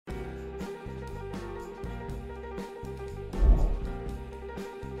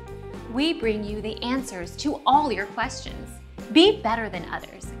we bring you the answers to all your questions. Be better than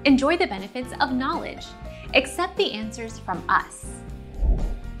others. Enjoy the benefits of knowledge. Accept the answers from us.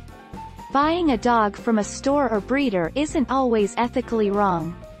 Buying a dog from a store or breeder isn't always ethically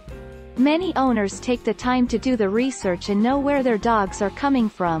wrong. Many owners take the time to do the research and know where their dogs are coming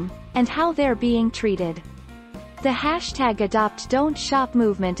from, and how they're being treated. The #AdoptDon'tShop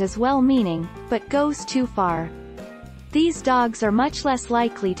movement is well-meaning, but goes too far. These dogs are much less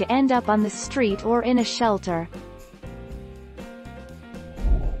likely to end up on the street or in a shelter.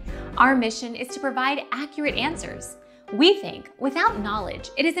 Our mission is to provide accurate answers. We think without knowledge,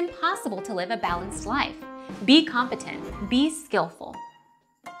 it is impossible to live a balanced life. Be competent, be skillful.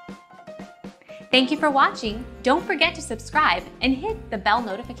 Thank you for watching. Don't forget to subscribe and hit the bell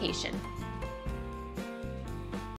notification.